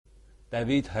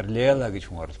David Harilela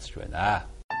гэж хүн оролцож байна.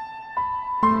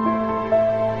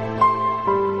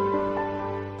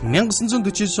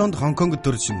 1949 онд Хонконгд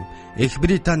төрсөн Их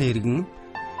Британий иргэн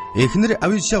эхнэр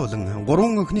Авишаа болон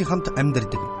 3 охины хамт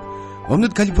амьдардаг.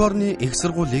 Өмнөд Калифорни их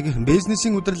сургуулийг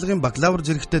бизнесийн удирдлагын бакалавр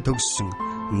зэрэгтэй төгссөн.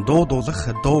 Дуу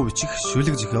дуулах, дуу бичих,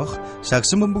 шүлэг зохиох,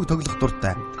 саксон бөмбөг тоглох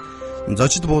дуртай.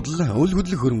 Зочид буудал, үл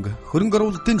хөдлөх хөрөнгө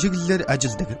оруулалтын чиглэлээр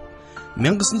ажилладаг.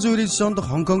 1999 онд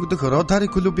Хонконг дэх Rotary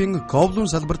клубын Kowloon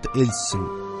салбарт элсэн.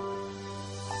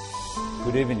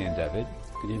 Good evening, David.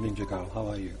 Good evening, Jargal. How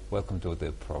are you? Welcome to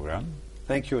the program.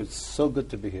 Thank you. It's so good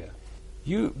to be here.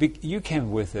 You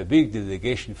came with a big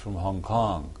delegation from Hong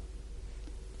Kong.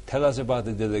 Tell us about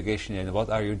the delegation and what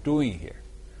are you doing here?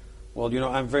 Well, you know,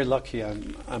 I'm very lucky.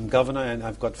 I'm governor and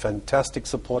I've got fantastic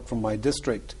support from my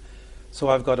district. So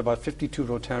I've got about 52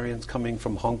 Rotarians coming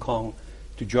from Hong Kong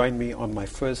to join me on my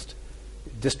first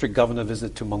district governor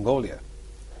visit to Mongolia.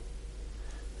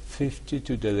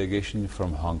 52 delegation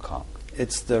from Hong Kong.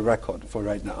 It's the record for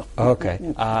right now. Okay.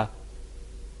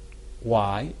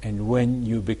 Why and when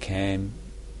you became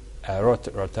a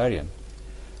Rotarian?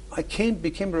 I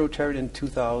became a Rotarian in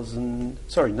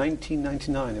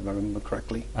 1999, if I remember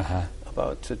correctly.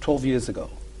 About 12 years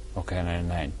ago. Okay,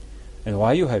 99. And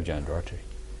why you have joined Rotary?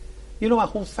 You know, my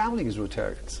whole family is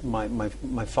Rotarians.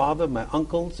 My father, my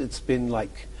uncles, it's been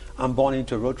like I'm born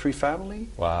into a Rotary family.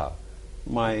 Wow.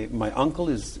 My uncle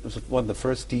was one of the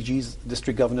first DGs,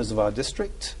 district governors of our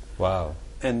district. Wow.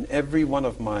 And every one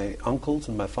of my uncles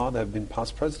and my father have been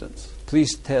past presidents.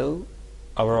 Please tell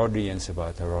our audience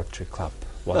about the Rotary Club.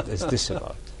 What is this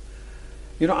about?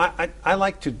 You know, I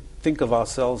like to think of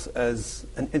ourselves as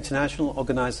an international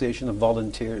organization of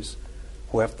volunteers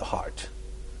who have the heart,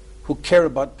 who care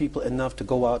about people enough to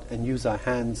go out and use our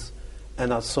hands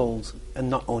and our souls and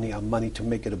not only our money to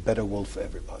make it a better world for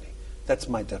everybody. That's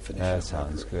my definition. That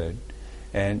sounds good.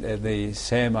 And the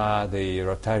same are the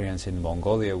Rotarians in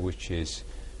Mongolia, which is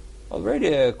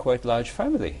already a quite large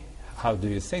family. How do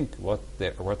you think? What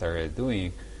are they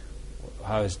doing?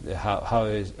 How is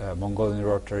Mongolian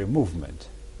Rotary movement?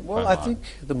 Well, I think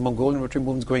the Mongolian Rotary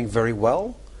movement is going very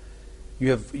well.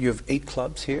 You have 8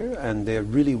 clubs here, and they're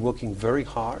really working very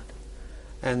hard,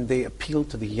 and they appeal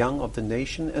to the young of the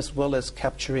nation as well as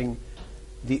capturing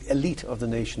the elite of the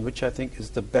nation, which I think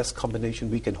is the best combination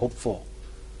we can hope for.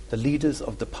 The leaders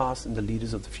of the past and the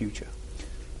leaders of the future.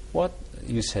 What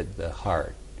you said, the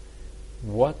heart.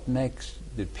 What makes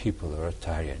the people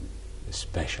Rotarian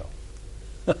special?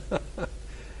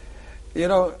 You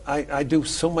know, I do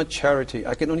so much charity.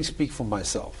 I can only speak for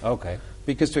myself. Okay.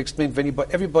 Because to explain for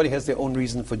anybody, everybody has their own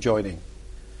reason for joining.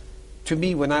 To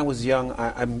me, when I was young,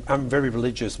 I'm very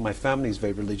religious. My family is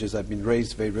very religious. I've been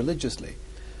raised very religiously.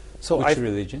 So Which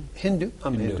religion? Hindu.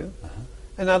 I'm Hindu.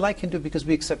 And I like Hindu because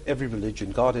we accept every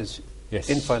religion. God is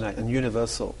infinite and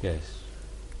universal. Yes.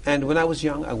 And when I was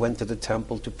young, I went to the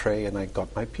temple to pray and I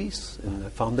got my peace and I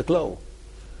found the glow.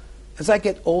 As I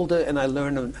get older and I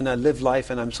learn and I live life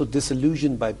and I'm so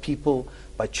disillusioned by people,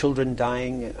 by children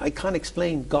dying, I can't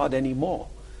explain God anymore.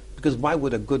 Because why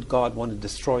would a good God want to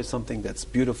destroy something that's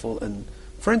beautiful? And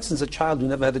for instance, a child who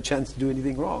never had a chance to do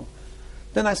anything wrong.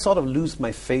 Then I sort of lose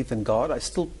my faith in God. I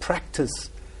still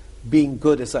practice being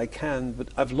good as I can, but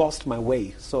I've lost my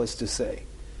way, so as to say.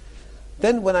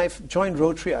 Then when I joined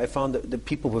Rotary, I found that the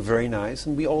people were very nice,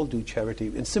 and we all do charity.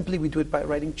 And simply we do it by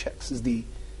writing checks. It's the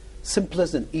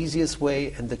simplest and easiest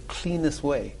way and the cleanest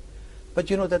way. But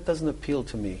you know, that doesn't appeal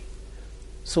to me.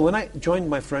 So when I joined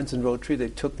my friends in Rotary, they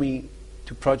took me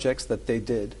to projects that they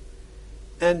did.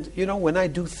 And you know, when I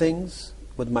do things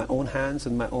with my own hands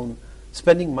and my own,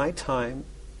 spending my time,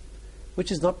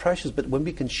 which is not precious, but when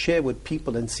we can share with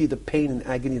people and see the pain and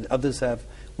agony that others have,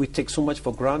 we take so much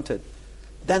for granted,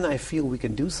 then I feel we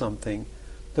can do something.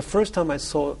 The first time I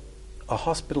saw a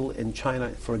hospital in China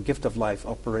for a gift of life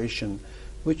operation,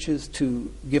 which is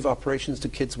to give operations to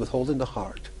kids with hole in the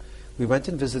heart. We went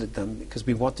and visited them because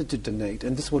we wanted to donate,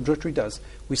 and this is what Rotary does.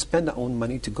 We spend our own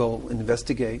money to go and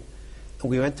investigate,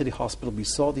 and we went to the hospital, we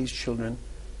saw these children,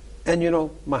 and you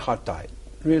know, my heart died,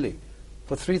 really.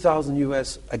 For $3,000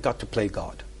 US, I got to play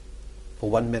God for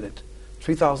 1 minute.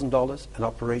 $3,000, an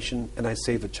operation, and I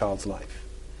saved a child's life.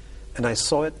 And I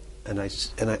saw it, and I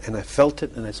felt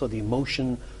it, and I saw the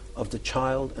emotion of the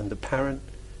child and the parent,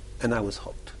 and I was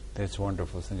hooked. That's a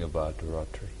wonderful thing about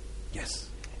Rotary. Yes.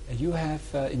 You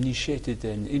have initiated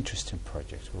an interesting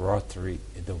project, Rotary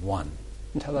the One.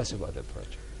 Tell us about that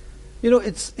project. You know,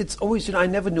 it's always, you know, I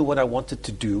never knew what I wanted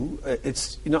to do.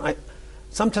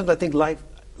 Sometimes I think life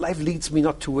leads me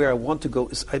not to where I want to go.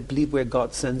 I believe where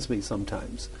God sends me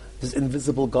sometimes. This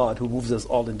invisible God who moves us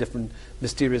all in different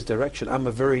mysterious direction. I'm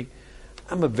a very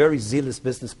I'm a very zealous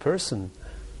business person.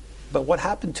 But what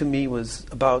happened to me was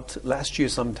about last year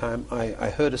sometime, I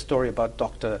heard a story about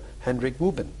Dr. Hendrik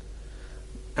Wubben.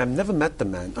 I've never met the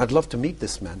man. I'd love to meet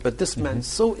this man. But this man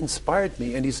so inspired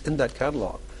me, and he's in that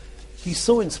catalog. He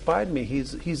so inspired me.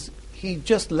 He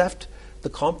just left the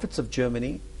comforts of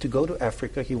Germany to go to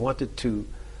Africa. He wanted to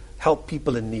help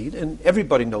people in need. And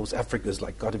everybody knows Africa is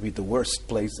like got to be the worst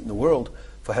place in the world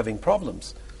for having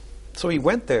problems. So he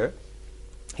went there.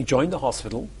 He joined the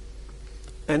hospital.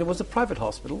 And it was a private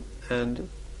hospital. And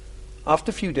after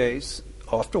a few days,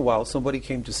 after a while, somebody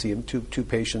came to see him. Two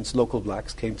patients, local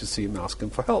blacks, came to see him, ask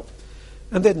him for help.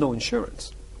 And they had no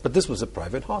insurance. But this was a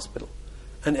private hospital.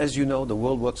 And as you know, the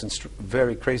world works in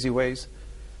very crazy ways.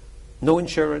 No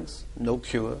insurance, no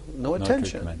cure, no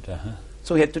attention.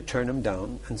 So he had to turn him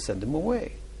down and send him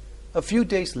away. A few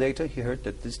days later, he heard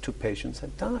that these two patients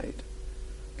had died.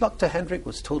 Dr. Hendrik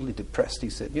was totally depressed. He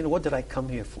said, you know, what did I come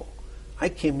here for? I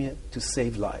came here to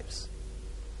save lives.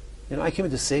 You know, I came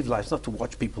here to save lives, not to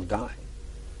watch people die.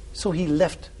 So he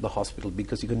left the hospital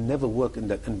because he could never work in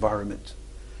that environment.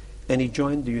 And he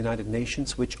joined the United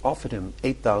Nations, which offered him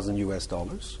 $8,000 US,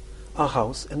 a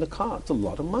house and a car. It's a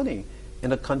lot of money.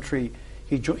 In a country,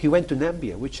 he went to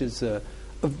Namibia, which is a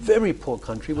very poor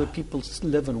country where people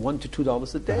live on $1 to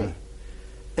 $2 a day.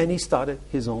 And he started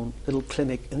his own little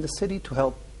clinic in the city to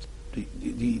help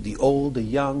the old, the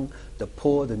young, the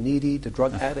poor, the needy, the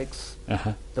drug addicts,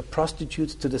 the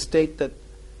prostitutes, to the state that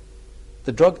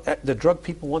the drug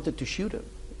people wanted to shoot him,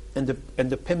 and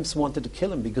the pimps wanted to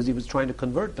kill him because he was trying to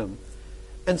convert them.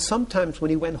 And sometimes when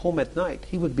he went home at night,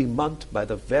 he would be mugged by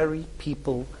the very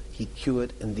people he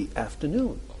cured in the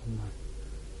afternoon.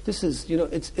 This is, you know,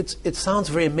 it sounds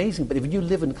very amazing, but if you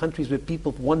live in countries where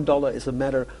people, $1 is a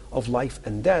matter of life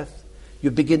and death, you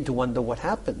begin to wonder what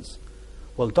happens.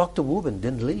 Well, Dr. Wubben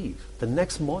didn't leave. The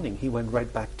next morning, he went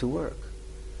right back to work.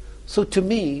 So to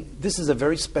me, this is a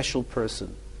very special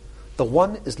person. The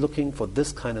one is looking for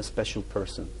this kind of special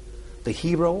person, the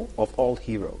hero of all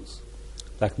heroes.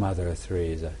 Like Mother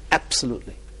Teresa.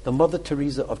 Absolutely. The Mother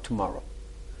Teresa of tomorrow.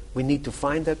 We need to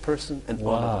find that person and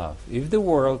honor them. Wow. If the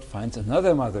world finds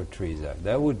another Mother Teresa,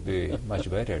 that would be much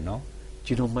better, no?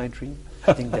 Do you know my dream?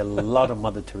 I think there are a lot of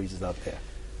Mother Teresas out there,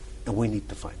 and we need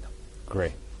to find them.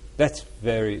 Great. That's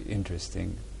very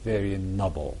interesting, very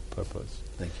noble purpose.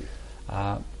 Thank you.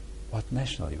 What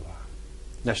national you are?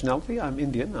 Nationality? I'm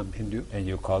Indian. I'm Hindu. And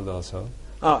you called also?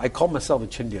 I call myself a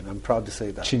Chindian. I'm proud to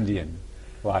say that. Chindian.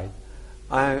 Why?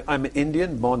 I'm an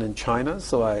Indian, born in China,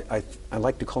 so I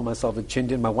like to call myself a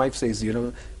Chindian. My wife says, you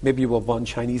know, maybe you were born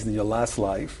Chinese in your last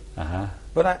life.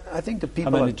 But I think the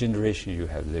people... How many generations you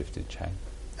have lived in China?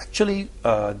 Actually,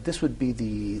 this would be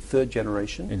the third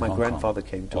generation. My grandfather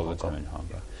came to Hong Kong. All the time in Hong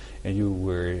Kong. And you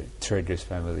were trader's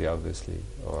family, obviously,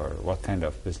 or what kind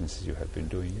of businesses you have been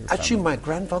doing? Actually, my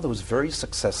grandfather was very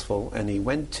successful, and he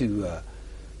went to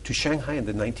Shanghai in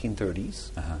the 1930s,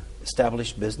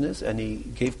 established business, and he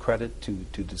gave credit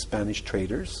to the Spanish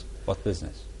traders. What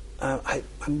business? I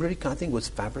really can't think it was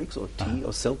fabrics or tea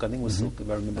or silk. I think it was silk,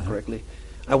 if I remember correctly.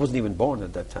 I wasn't even born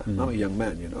at that time. I'm a young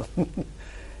man, you know.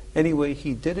 Anyway,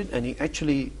 he did it, and he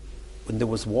actually, when there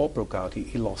was war broke out,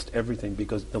 he lost everything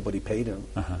because nobody paid him.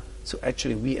 So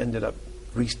actually, we ended up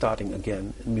restarting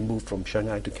again, and we moved from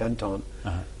Shanghai to Canton.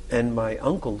 And my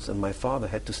uncles and my father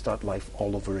had to start life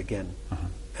all over again.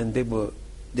 And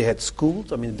they had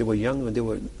schools. I mean, they were young when they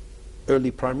were early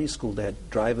primary school. They had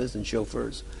drivers and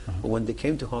chauffeurs. But when they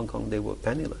came to Hong Kong, they were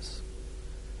penniless.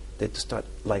 They had to start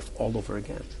life all over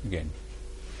again.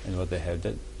 And what they have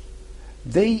done?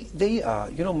 They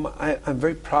you know, I'm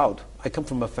very proud. I come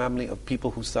from a family of people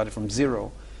who started from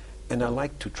zero, and I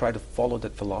like to try to follow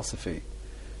that philosophy.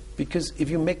 Because if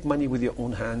you make money with your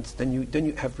own hands, then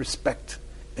you have respect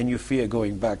and you fear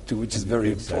going back to, which is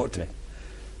very important.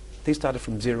 They started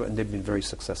from zero, and they've been very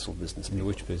successful business people. In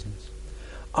which business?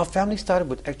 Our family started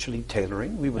with actually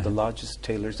tailoring. We were the largest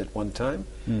tailors at one time.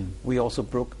 We also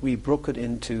broke it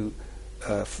into,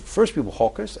 first we were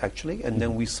hawkers actually, and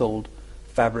then we sold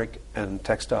fabric and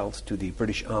textiles to the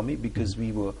British Army because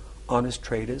we were honest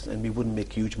traders and we wouldn't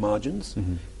make huge margins.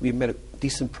 We made a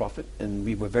decent profit, and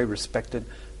we were very respected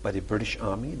by the British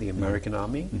Army, the American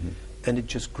Army, and it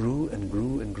just grew and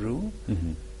grew and grew.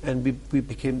 And we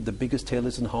became the biggest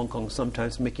tailors in Hong Kong,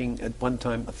 sometimes making at one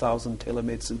time 1,000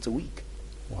 tailor-made suits a week.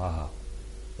 Wow.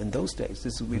 In those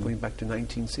days, we're going back to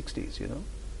 1960s, you know.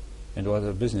 And what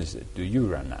other business do you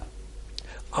run now?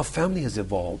 Our family has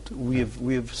evolved. We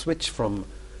have switched from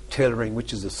tailoring,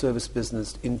 which is a service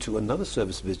business, into another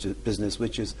service business,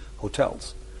 which is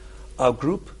hotels. Our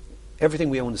group, everything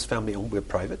we own is family owned. We're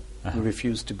private. We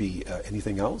refuse to be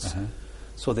anything else.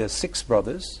 So there are 6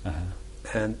 brothers.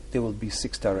 And there will be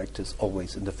 6 directors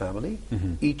always in the family.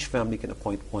 Each family can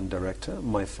appoint 1 director.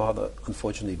 My father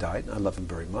unfortunately died. I love him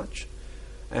very much.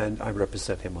 And I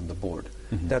represent him on the board.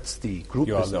 That's the group.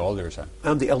 You are the older son?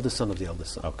 I'm the eldest son of the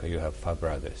eldest son. Okay, you have 5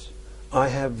 brothers. I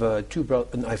have 2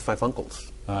 brothers, and I have 5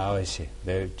 uncles. Oh, I see.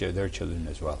 They're children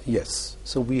as well. Yes.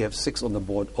 So we have 6 on the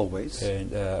board always.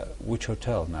 And which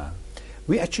hotel now?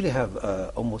 We actually have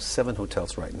almost 7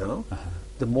 hotels right now.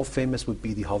 The more famous would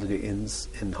be the Holiday Inns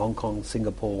in Hong Kong,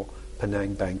 Singapore,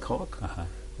 Penang, Bangkok.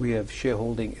 We have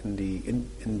shareholding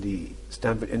in the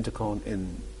Stanford Intercon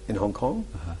in Hong Kong,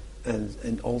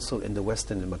 and also in the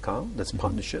Westin in Macau. That's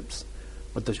partnerships.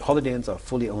 But the Holiday Inns are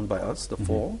fully owned by us, the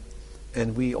 4.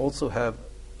 And we also have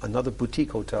another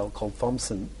boutique hotel called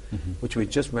Thompson, which we're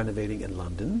just renovating in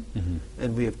London.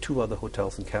 And we have 2 other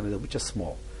hotels in Canada, which are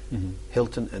small,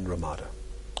 Hilton and Ramada.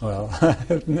 Well,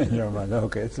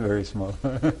 okay, it's very small.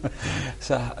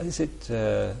 So is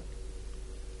it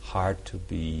hard to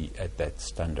be at that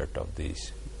standard of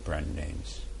these brand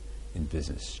names in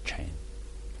business chain?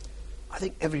 I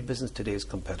think every business today is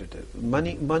competitive.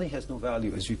 Money has no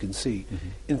value, as you can see.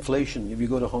 Inflation, if you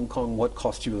go to Hong Kong, what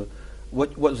cost you,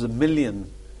 what was $1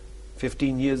 million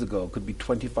 15 years ago could be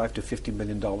 $25 to $50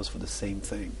 million for the same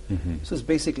thing. So it's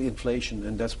basically inflation,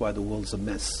 and that's why the world's a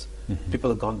mess. People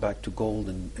have gone back to gold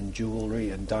and jewelry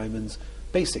and diamonds.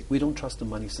 Basic. We don't trust the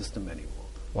money system anymore.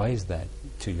 Why is that,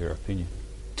 to your opinion?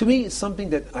 To me, it's something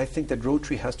that I think that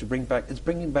Rotary has to bring back. It's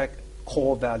bringing back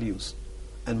core values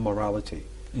and morality.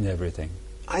 In everything?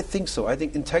 I think so. I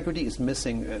think integrity is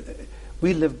missing.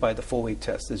 We live by the 4-way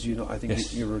test, as you know. I think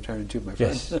Yes. you're Rotarian too, my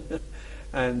friend. Yes.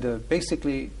 And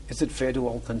basically, is it fair to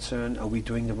all concerned? Are we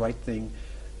doing the right thing?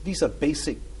 These are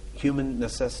basic human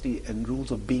necessity and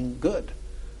rules of being good.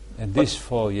 And these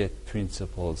 4 yet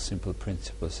principles, simple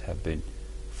principles, have been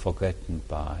forgotten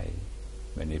by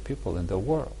many people in the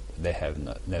world. They have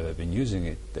never been using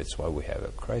it. That's why we have a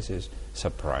crisis,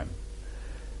 subprime,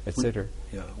 etc.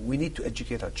 Yeah, we need to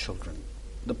educate our children.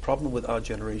 The problem with our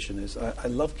generation is I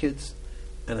love kids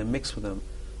and I mix with them,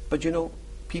 but you know,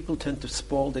 people tend to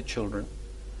spoil their children,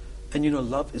 and you know,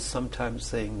 love is sometimes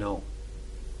saying no,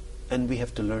 and we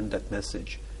have to learn that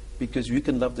message, because you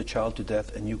can love the child to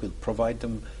death and you can provide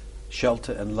them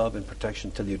shelter and love and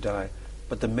protection till you die,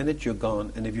 but the minute you're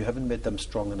gone, and if you haven't made them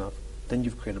strong enough, then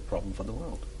you've created a problem for the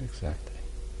world. Exactly.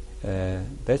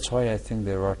 That's why I think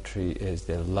the Rotary is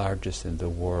the largest in the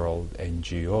world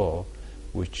NGO,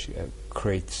 which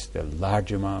creates the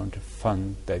large amount of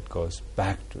fund that goes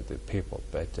back to the people,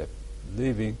 better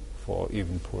living for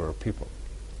even poorer people.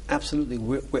 Absolutely.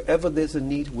 Wherever there's a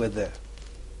need, we're there.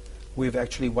 We're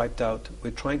trying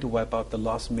to wipe out the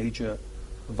last major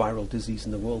viral disease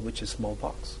in the world, which is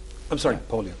smallpox. I'm sorry,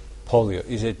 polio. Polio.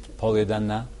 Is it polio done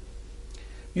now?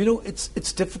 You know, it's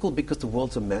difficult because the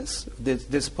world's a mess.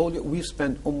 There's polio. We've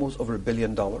spent almost over $1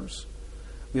 billion.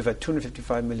 We've had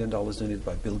 $255 million donated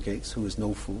by Bill Gates, who is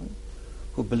no fool,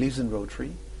 who believes in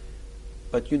Rotary.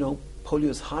 But you know, polio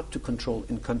is hard to control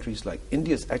in countries like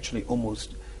India's actually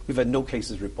almost, we've had no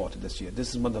cases reported this year.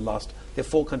 This is one of the last, there are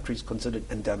 4 countries considered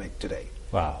endemic today.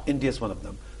 Wow. India's one of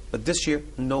them. But this year,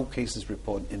 no cases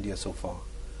reported in India so far.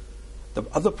 The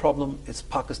other problem is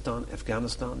Pakistan,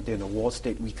 Afghanistan. They're in a war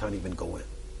state. We can't even go in.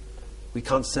 We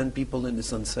can't send people in.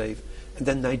 It's unsafe. And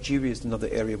then Nigeria is another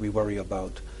area we worry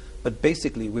about. But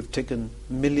basically, we've taken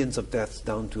millions of deaths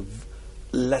down to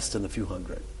less than a few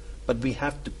hundred. But we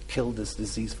have to kill this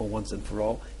disease for once and for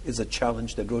all. It's a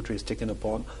challenge that Rotary has taken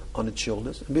upon on its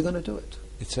shoulders, and we're going to do it.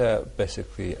 It's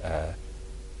basically an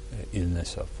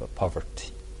illness of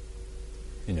poverty,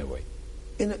 in a way.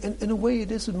 In a way,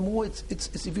 it is more. It's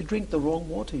if you drink the wrong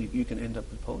water, you can end up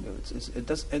with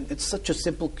polio. And it's such a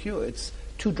simple cure. It's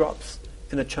 2 drops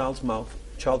in a child's mouth,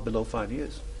 child below 5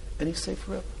 years, and he's safe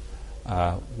forever.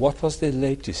 What was the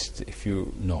latest, if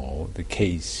you know, the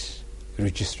case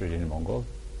registered in Mongolia?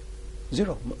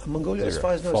 0. Mongolia, 0. as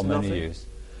far as I know, for is many nothing. years.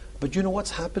 But you know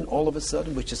what's happened all of a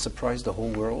sudden, which has surprised the whole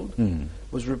world,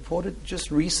 was reported just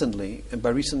recently, and by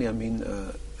recently I mean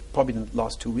probably in the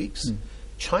last 2 weeks,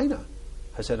 China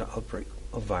has had an outbreak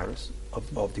of virus,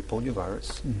 of the polio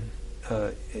virus,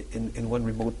 in one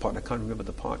remote part. I can't remember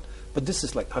the part. But this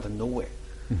is like out of nowhere.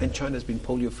 And China's been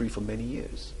polio-free for many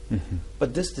years.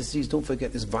 But this disease, don't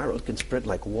forget, is viral. It can spread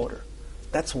like water.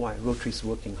 That's why Rotary is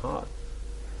working hard.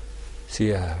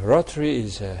 See, Rotary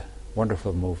is a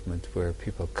wonderful movement where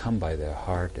people come by their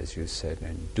heart, as you said,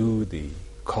 and do the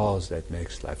cause that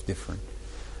makes life different.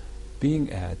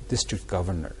 Being a district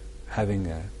governor,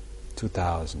 having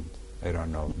 2,000, I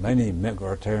don't know, many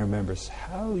Rotarian members,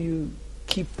 how you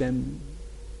keep them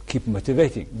keep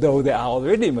motivating, though they are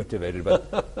already motivated.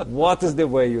 But what is the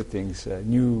way you think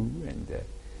new and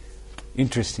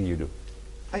interesting you do?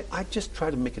 I just try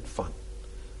to make it fun.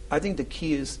 I think the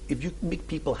key is if you make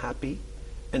people happy,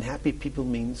 and happy people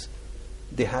means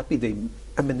they're happy, they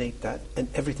emanate that, and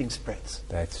everything spreads.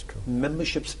 That's true.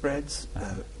 Membership spreads.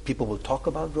 People will talk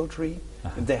about Rotary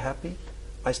if they're happy.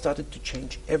 I started to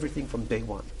change everything from day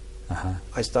one.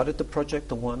 I started the project,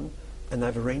 the one, and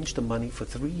I've arranged the money for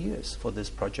 3 years for this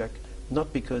project,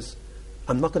 not because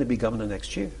I'm not going to be governor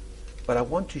next year, but I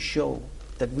want to show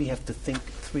that we have to think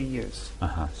 3 years.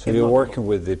 So you're working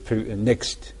with the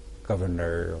next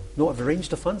governor? No, I've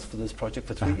arranged the funds for this project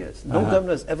for 3 years. No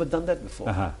governor has ever done that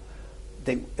before.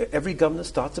 Every governor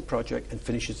starts a project and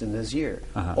finishes in his year,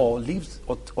 or leaves,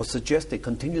 or suggests they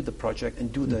continue the project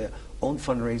and do their own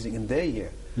fundraising in their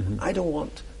year. I don't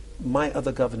want my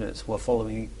other governors who are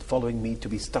following me to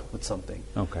be stuck with something.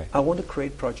 I want to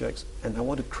create projects, and I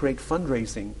want to create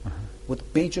fundraising with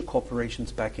major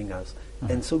corporations backing us,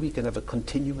 and so we can have a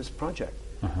continuous project.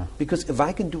 Because if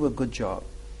I can do a good job,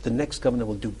 the next governor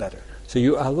will do better. So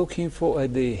you are looking for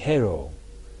the hero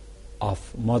of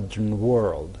modern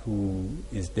world who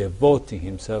is devoting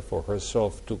himself or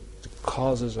herself to the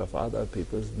causes of other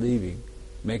people's living,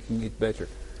 making it better.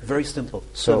 Very simple.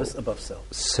 Service above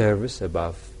self. Service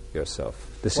above yourself.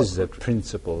 This is the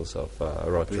principles of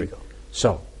Rotary.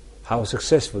 So, how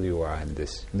successful you are in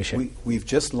this mission? We've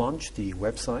just launched the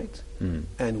website,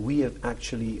 and we have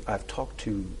actually, I've talked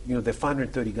to, there are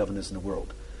 530 governors in the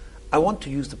world. I want to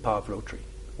use the power of Rotary.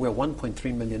 We're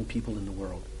 1.3 million people in the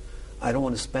world. I don't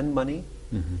want to spend money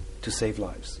to save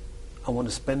lives. I want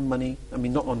to spend money,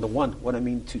 not on the one, what I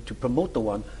mean to promote the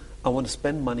one, I want to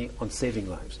spend money on saving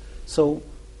lives. So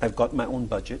I've got my own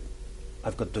budget.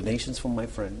 I've got donations from my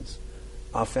friends.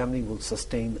 Our family will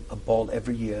sustain a ball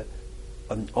every year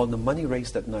on the money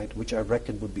raised that night, which I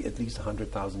reckon would be at least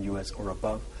 100,000 US or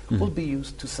above, will be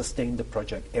used to sustain the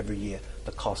project every year,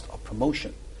 the cost of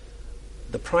promotion.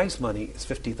 The prize money is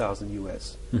 50,000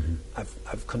 US.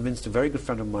 I've convinced a very good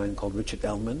friend of mine called Richard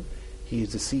Ellman. He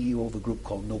is the CEO of a group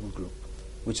called Noble Group,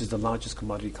 which is the largest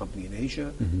commodity company in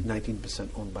Asia, 19%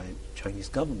 owned by Chinese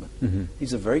government.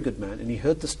 He's a very good man, and he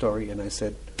heard the story, and I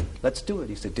said, let's do it.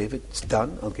 He said, David, it's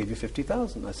done. I'll give you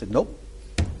 50,000. I said, nope,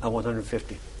 I want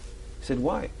 150. He said,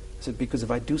 why? I said, because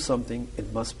if I do something,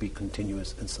 it must be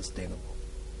continuous and sustainable.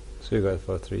 So you got it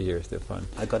for 3 years, the fund.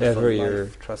 I got it for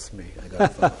life, trust me. I got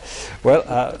it for life.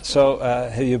 Well, so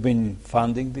have you been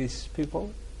funding these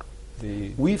people?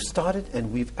 We've started,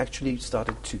 and we've actually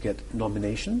started to get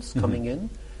nominations coming in.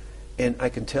 And I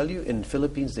can tell you, in the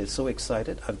Philippines, they're so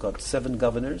excited. I've got 7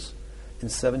 governors in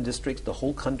 7 districts. The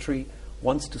whole country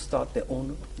wants to start their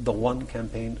own The One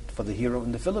campaign for the hero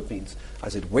in the Philippines. I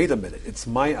said, wait a minute, it's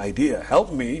my idea.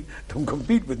 Help me. Don't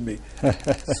compete with me.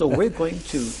 So we're going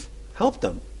to help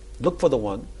them. Look for the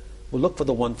one. We'll look for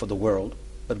the one for the world,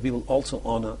 but we will also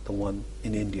honor the one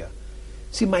in India.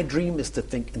 See, my dream is to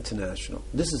think international.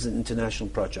 This is an international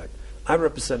project. I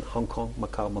represent Hong Kong,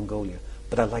 Macau, Mongolia,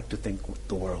 but I like to think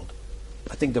the world.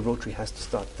 I think the Rotary has to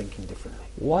start thinking differently.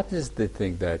 What is the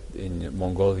thing that in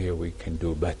Mongolia we can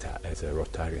do better as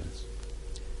Rotarians?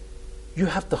 You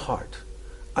have the heart.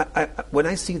 When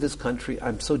I see this country,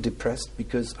 I'm so depressed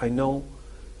because I know,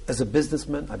 as a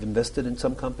businessman, I've invested in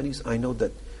some companies, I know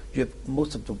that you have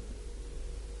most of the,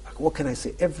 what can I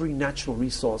say, every natural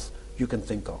resource you can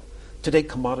think of. Today,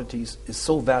 commodities is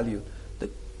so valued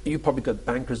that you probably got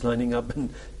bankers lining up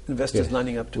and investors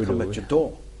lining up to come at your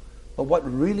door. But what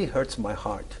really hurts my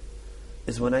heart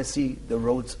is when I see the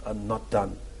roads are not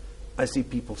done. I see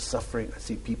people suffering. I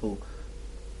see people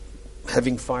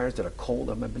having fires that are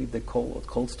cold. I believe they're coal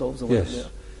stoves or whatever they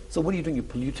are. So what are you doing? You're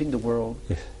polluting the world.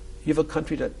 You have a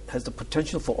country that has the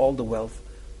potential for all the wealth,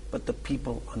 but the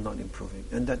people are not improving.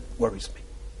 And that worries me.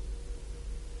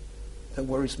 That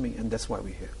worries me, and that's why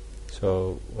we're here.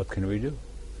 So what can we do?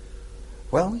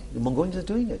 Well, the Mongolians are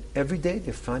doing it. Every day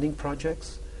they're finding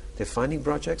projects. They're finding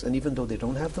projects, and even though they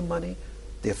don't have the money,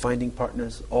 they're finding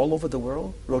partners all over the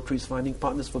world. Rotary is finding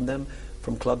partners from them,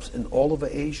 from clubs in all over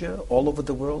Asia, all over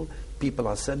the world. People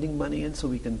are sending money in so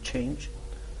we can change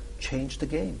the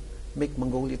game, make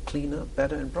Mongolia cleaner,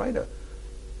 better, and brighter.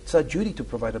 It's our duty to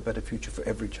provide a better future for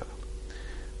every child.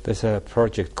 There's a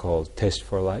project called Test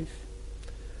for Life.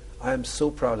 I am so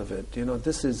proud of it. You know,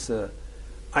 this is,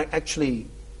 I actually,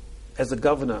 as a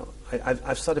governor,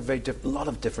 I've started a lot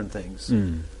of different things.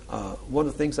 One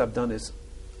of the things I've done is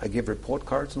I give report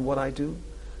cards on what I do,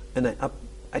 and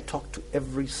I talk to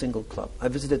every single club. I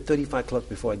visited 35 clubs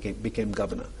before I became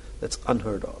governor. That's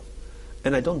unheard of.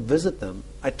 And I don't visit them,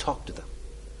 I talk to them.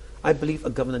 I believe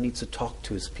a governor needs to talk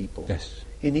to his people.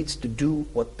 He needs to do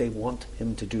what they want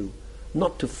him to do,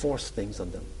 not to force things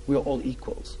on them. We are all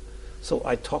equals. So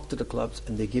I talk to the clubs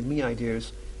and they give me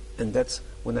ideas, and that's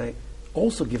when I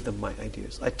also give them my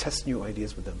ideas. I test new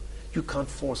ideas with them. You can't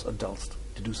force adults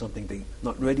to do something they're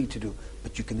not ready to do,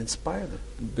 but you can inspire them.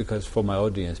 Because for my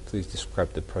audience, please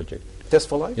describe the project. Test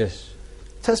for Life? Yes.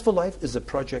 Test for Life is a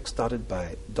project started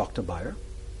by Dr. Bayer.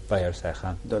 Bayer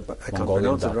Saikhan. I can't Mongolian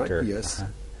pronounce it doctor. right. Yes.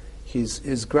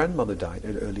 His grandmother died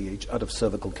at an early age out of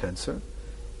cervical cancer,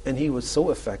 and he was so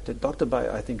affected. Dr.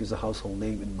 Bayer, I think, is a household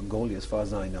name in Mongolia as far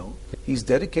as I know. He's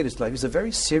dedicated his life. He's a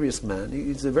very serious man.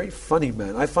 He's a very funny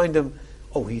man. I find him,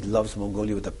 he loves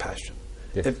Mongolia with a passion.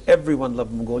 Yes. If everyone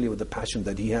loved Mongolia with the passion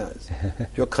that he has,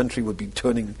 your country would be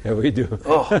turning. Yeah, we do.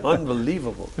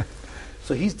 Unbelievable.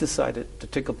 So he's decided to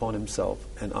take upon himself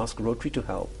and ask Rotary to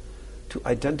help to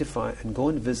identify and go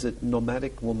and visit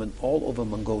nomadic women all over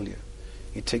Mongolia.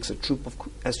 He takes a troop of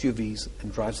SUVs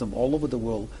and drives them all over the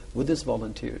world with his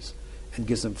volunteers and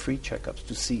gives them free checkups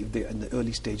to see if they're in the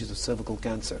early stages of cervical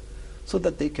cancer so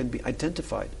that they can be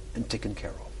identified and taken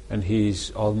care of. And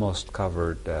he's almost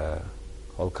covered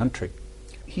whole country.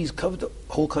 He's covered the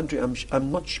whole country.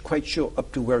 I'm not quite sure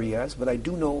up to where he has, but I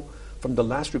do know from the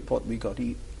last report we got,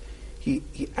 he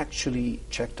actually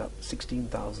checked up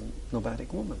 16,000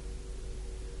 nomadic women.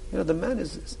 The man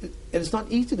it's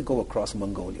not easy to go across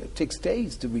Mongolia. It takes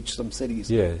days to reach some cities.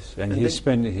 Yes, and he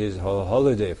spent his whole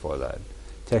holiday for that,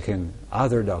 taking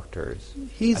other doctors,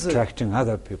 attracting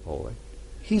other people.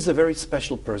 He's a very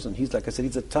special person. Like I said,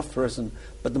 he's a tough person,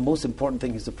 but the most important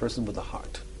thing is a person with a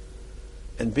heart.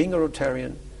 And being a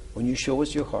Rotarian, when you show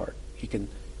us your heart, you can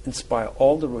inspire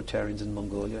all the Rotarians in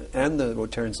Mongolia and the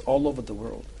Rotarians all over the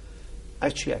world.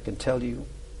 Actually, I can tell you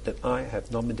that I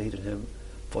have nominated him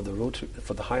for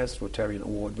the highest Rotarian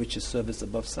award, which is Service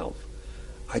Above Self.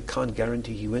 I can't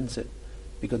guarantee he wins it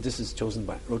because this is chosen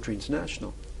by Rotary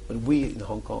International. But we in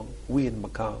Hong Kong, we in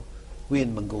Macau, we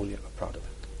in Mongolia are proud of it.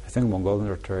 I think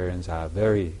Mongolian Rotarians are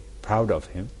very proud of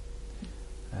him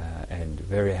and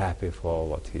very happy for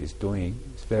what he's doing.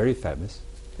 He's very famous.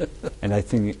 And I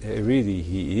think really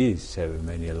he is saving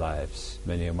many lives,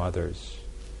 many mothers.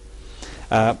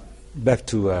 Back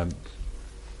to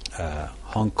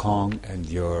Hong Kong and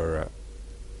your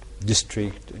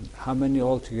district. How many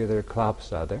altogether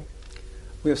clubs are there?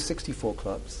 We have 64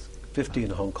 clubs, 50 in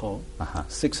Hong Kong,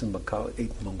 6 in Macau, 8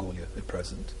 in Mongolia at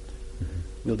present.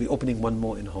 We'll be opening one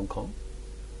more in Hong Kong.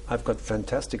 I've got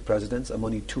fantastic presidents. I'm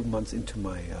only 2 months into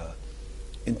my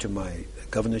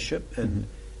governorship, and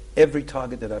every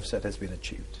target that I've set has been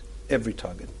achieved. Every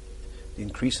target. The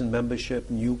increase in membership,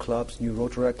 new clubs, new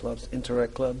Rotaract clubs,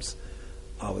 Interact clubs,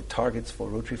 our targets for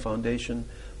Rotary Foundation,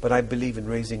 but I believe in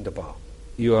raising the bar.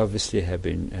 You obviously have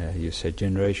been, you said,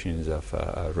 generations of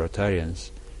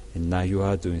Rotarians, and now you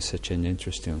are doing such an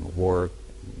interesting work.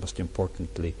 Most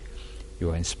importantly, you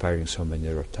are inspiring so many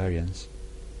Rotarians.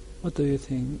 What do you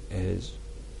think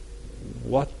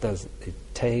what does it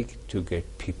take to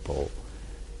get people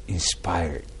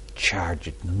inspired,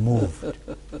 charged, moved?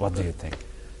 What do you think?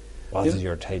 What is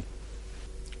your take?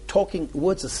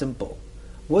 Words are simple.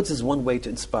 Words is one way to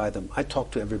inspire them. I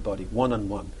talk to everybody,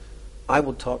 one-on-one. I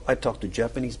talk to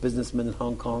Japanese businessmen in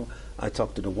Hong Kong. I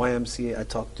talk to the YMCA. I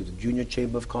talk to the Junior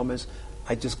Chamber of Commerce.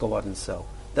 I just go out and sell.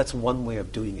 That's one way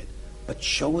of doing it. But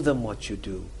show them what you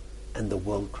do, and the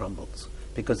world crumbles.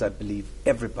 Because I believe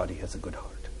everybody has a good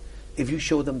heart. If you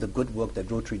show them the good work that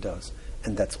Rotary does,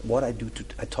 and that's what I do.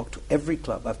 I talk to every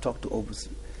club. I've talked to over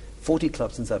 40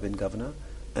 clubs since I've been governor,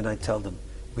 and I tell them,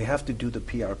 we have to do the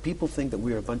PR. People think that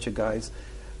we're a bunch of guys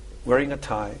wearing a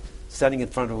tie, standing in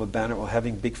front of a banner or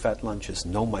having big fat lunches.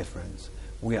 No, my friends.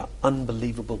 We are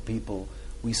unbelievable people.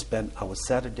 We spend our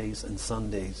Saturdays and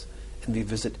Sundays and we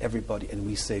visit everybody and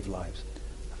we save lives.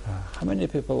 How many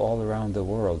people all around the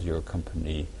world your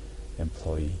company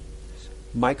employs?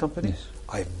 My company? Yes.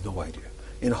 I have no idea.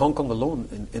 In Hong Kong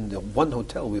alone, in the one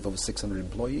hotel, we have over 600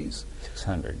 employees.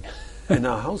 600. In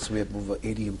our house, we have over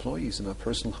 80 employees in our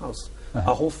personal house.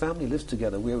 Our whole family lives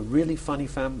together. We're a really funny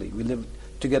family. We live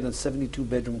together in a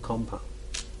 72-bedroom compound.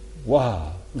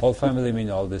 Wow. Whole family mean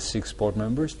all the 6 board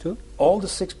members too? All the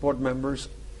 6 board members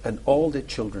and all their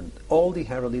children, all the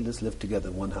Harelilas live together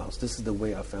in one house. This is the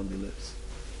way our family lives.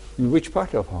 In which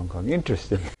part of Hong Kong?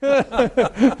 Interesting.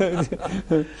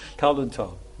 Kowloon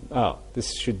Town. Oh,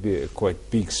 this should be a quite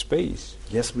big space.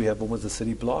 Yes, we have almost a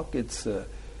city block. It's a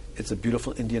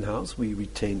beautiful Indian house. We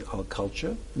retain our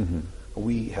culture.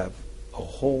 We have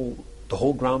the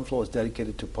whole ground floor is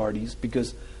dedicated to parties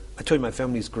because I tell you my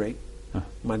family is great.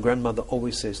 My grandmother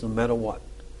always says, no matter what,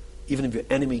 even if your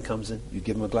enemy comes in, you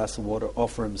give him a glass of water,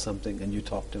 offer him something, and you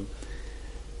talk to him.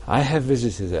 I have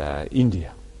visited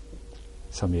India.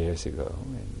 some years ago,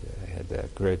 and I had a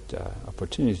great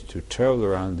opportunity to travel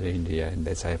around India, and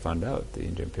as I found out, the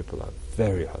Indian people are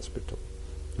very hospitable.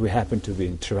 We happened to be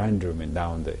in Trivandrum and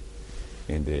down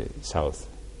in the south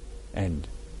end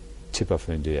tip of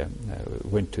India.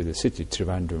 Went to the city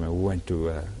Trivandrum and we went to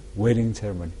a wedding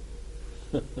ceremony.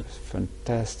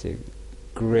 Fantastic,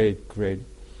 great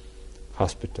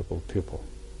hospitable people.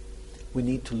 We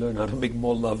need to learn how to make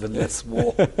more love and less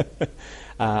war.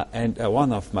 And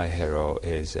one of my hero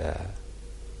is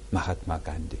Mahatma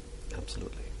Gandhi.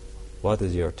 Absolutely. What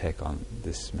is your take on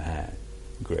this man,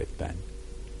 great man?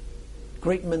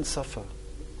 Great men suffer.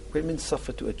 Great men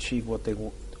suffer to achieve what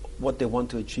they want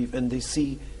to achieve, and they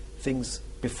see things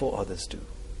before others do.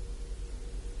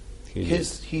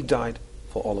 He died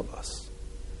for all of us,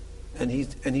 and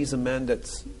he's a man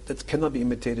that cannot be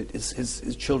imitated.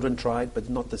 His children tried, but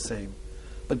not the same.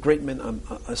 But great men are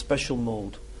a special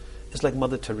mold. It's like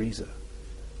Mother Teresa.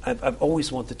 I've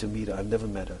always wanted to meet her. I've never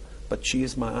met her, but she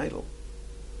is my idol.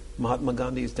 Mahatma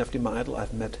Gandhi is definitely my idol.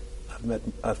 I've met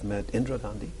Indira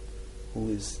Gandhi, who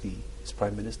is his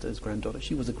prime minister, his granddaughter.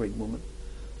 She was a great woman.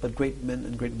 But great men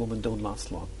and great women don't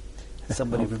last long.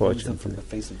 Somebody removes them from the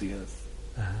face of the earth.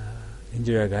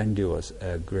 Indira Gandhi was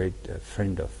a great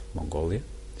friend of Mongolia.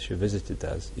 She visited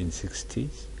us in the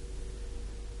 60s.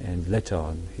 And later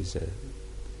on,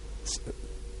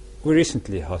 we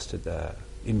recently hosted an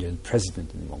Indian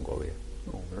president in Mongolia.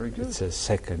 Oh, very good. It's a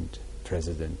second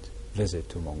president visit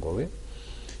to Mongolia.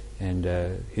 And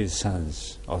his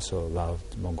sons also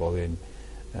loved Mongolian.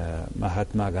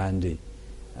 Mahatma Gandhi,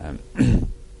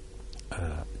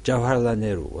 Jawaharlal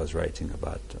Nehru was writing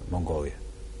about Mongolia,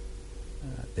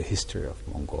 the history of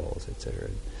Mongols, etc.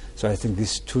 So I think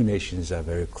these two nations are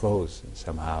very close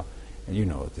somehow.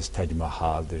 And this Taj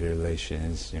Mahal, the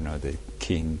relations, the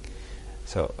king.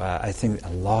 So I think a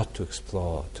lot to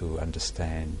explore to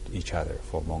understand each other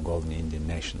for Mongolian Indian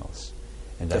nationals.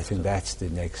 And definitely. I think that's the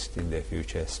next in the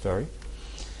future story.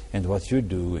 And what you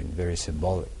do, and very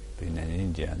symbolic, being an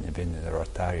Indian, being a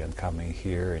Rotarian, coming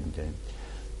here and then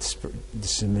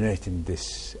disseminating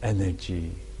this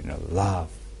energy, love,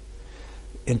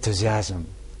 enthusiasm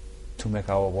to make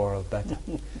our world better.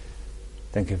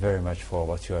 Thank you very much for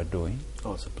what you are doing.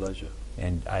 Oh, it's a pleasure.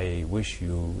 And I wish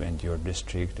you and your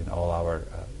district and all our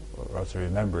Rotary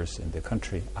members in the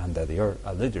country under your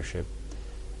leadership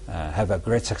have a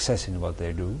great success in what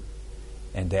they do,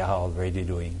 and they are already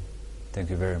doing. Thank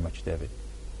you very much, David.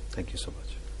 Thank you so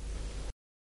much.